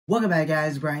Welcome back,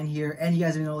 guys. Brian here, and you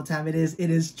guys know what time it is. It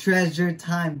is treasure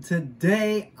time.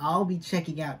 Today I'll be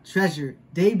checking out Treasure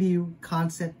debut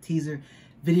concept teaser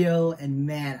video, and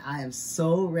man, I am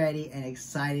so ready and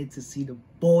excited to see the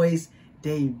boys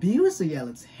debut. So yeah,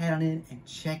 let's head on in and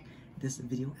check this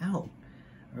video out.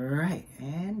 Alright,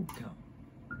 and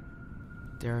go.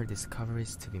 There are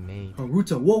discoveries to be made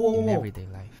Haruto, whoa. in everyday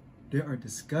life. There are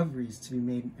discoveries to be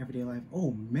made in everyday life.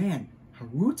 Oh man,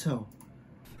 Haruto.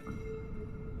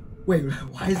 Wait,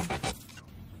 why is...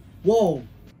 Whoa!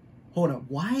 Hold up.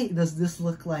 Why does this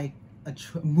look like a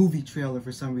movie trailer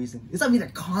for some reason? It's not even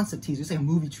a concept teaser. It's like a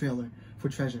movie trailer for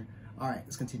Treasure. Alright,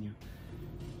 let's continue.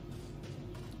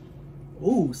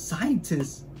 Oh,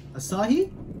 scientist!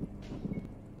 Asahi?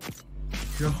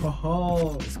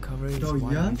 Yo! Discovery is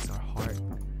what makes our heart.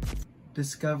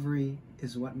 Discovery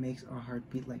is what makes our heart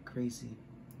beat like crazy.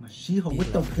 Mashiho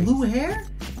with the blue hair?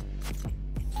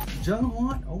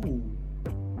 Junghwan? Oh.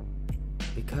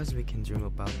 Because we can dream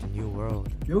about the new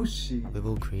world, Yoshi. we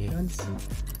will create.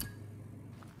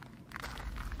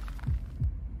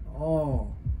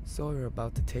 Oh. So we're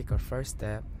about to take our first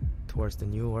step towards the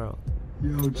new world.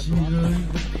 Yo, Gina,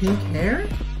 the pink hair?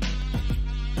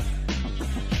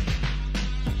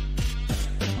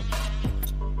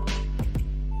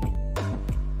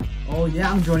 Oh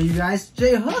yeah, I'm joining you guys.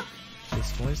 J-Hook!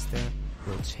 This one step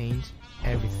will change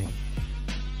everything.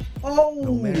 Oh!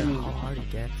 No matter how hard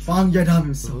it gets, Bang Yadam we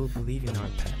himself. will believe in our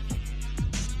path.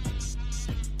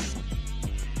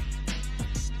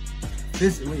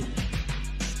 This, wait.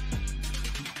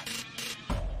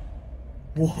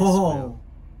 This Whoa! will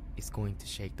is going to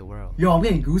shake the world. Yo, I'm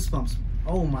getting goosebumps.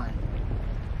 Oh my.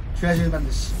 Treasure is about to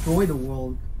destroy the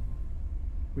world.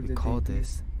 We call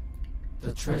this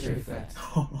the treasure effect.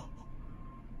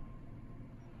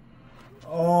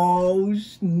 Oh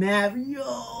snap,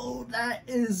 yo,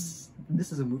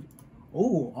 this is a movie.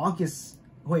 Oh, August,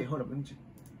 wait, hold up, let me check.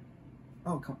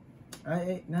 Oh, come on.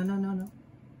 Hey, no.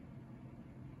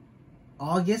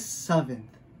 August 7th,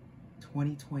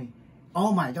 2020.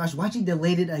 Oh my gosh, YG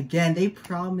delayed it again. They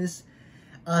promised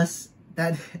us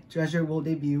that Treasure will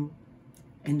debut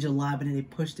in July, but then they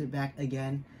pushed it back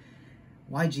again.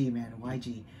 YG, man,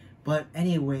 YG. But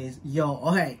anyways, yo,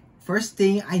 okay, first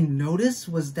thing I noticed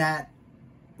was that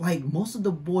like most of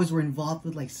the boys were involved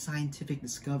with like scientific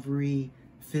discovery,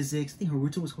 physics. I think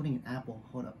Haruto was holding an apple.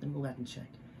 Hold up, let me go back and check.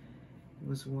 It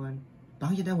was one.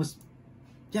 Bang Yadam was,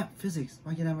 yeah, physics.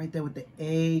 Bang Yadam right there with the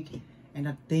egg and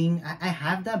a thing. I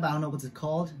have that, but I don't know what's it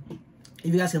called.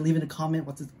 If you guys can leave in the comment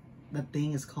what the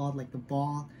thing is called, like the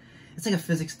ball. It's like a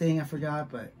physics thing, I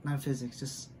forgot, but not physics,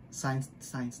 just science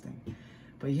thing.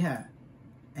 But yeah.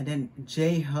 And then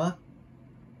J-Hook.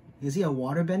 Is he a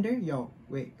waterbender? Yo,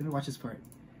 wait, let me watch this part.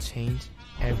 Change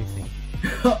everything.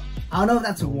 I don't know if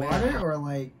that's water or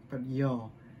like, but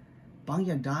yo. Bang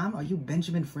Yadam, are you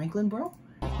Benjamin Franklin, bro?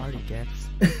 How hard it gets,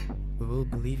 we will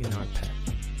believe in our path.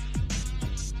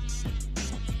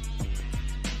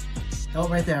 Oh,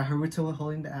 right there, Haruto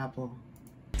holding the apple.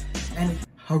 And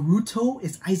Haruto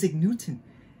is Isaac Newton.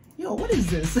 Yo, what is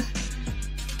this?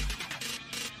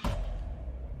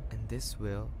 And this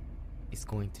will is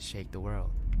going to shake the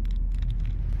world.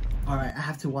 Alright, I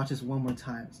have to watch this one more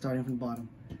time, starting from the bottom.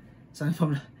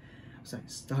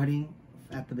 Starting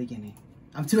at the beginning.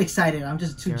 I'm too excited, I'm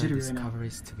just too jittery right now. There are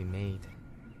discoveries to be made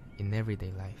in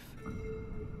everyday life.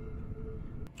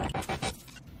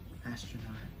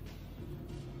 Astronaut.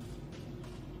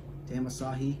 Damn,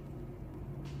 Asahi.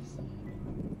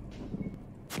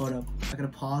 Hold up, I gotta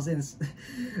pause it.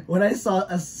 When I saw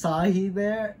Asahi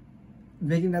there,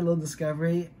 making that little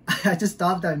discovery, I just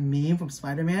thought of that meme from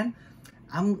Spider-Man.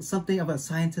 I'm something of a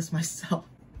scientist myself.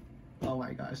 Oh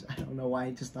my gosh, I don't know why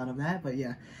I just thought of that, but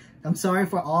yeah. I'm sorry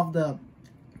for all of the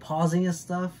pausing and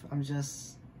stuff. I'm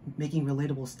just making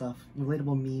relatable stuff,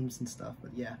 relatable memes and stuff,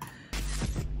 but yeah.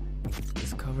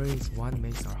 Discovery is what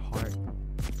makes our heart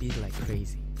beat like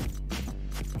crazy.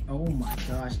 Oh my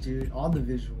gosh, dude, all the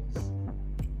visuals.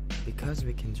 Because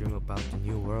we can dream about the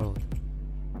new world,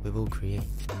 we will create.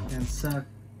 And suck.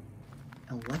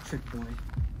 Electric Boy.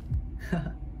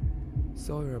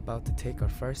 So we're about to take our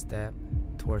first step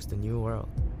towards the new world.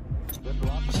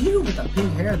 You with the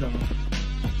pink hair though.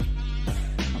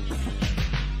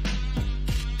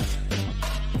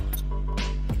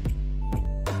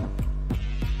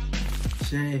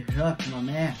 J-Hook, my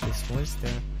man. This one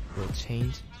step will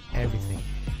change everything.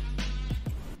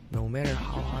 No matter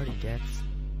how hard it gets,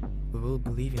 we will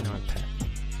believe in our path.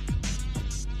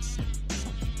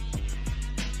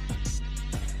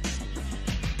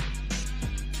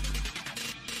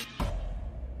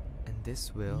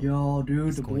 This will. Yo,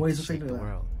 dude, the boys look like the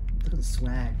world. Look at the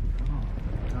swag. Oh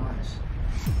my gosh.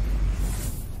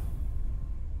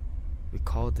 We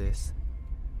call this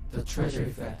the treasure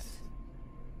effect.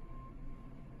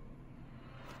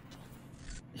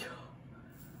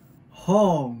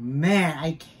 Oh man,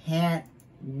 I can't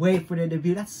wait for the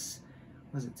debut.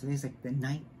 Was it today's like the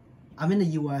 9th? I'm in the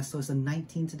US, so it's the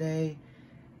 19th today.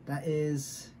 That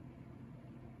is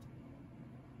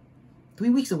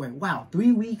 3 weeks away. Wow,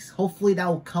 3 weeks. Hopefully that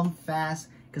will come fast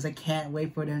because I can't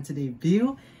wait for them to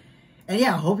debut. And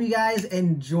yeah, I hope you guys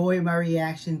enjoy my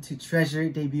reaction to Treasure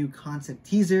debut concept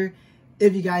teaser.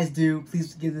 If you guys do,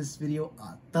 please give this video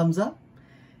a thumbs up.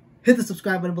 Hit the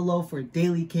subscribe button below for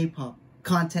daily K-pop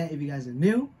content if you guys are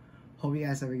new. Hope you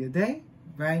guys have a good day.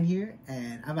 Brian here,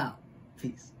 and I'm out.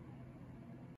 Peace.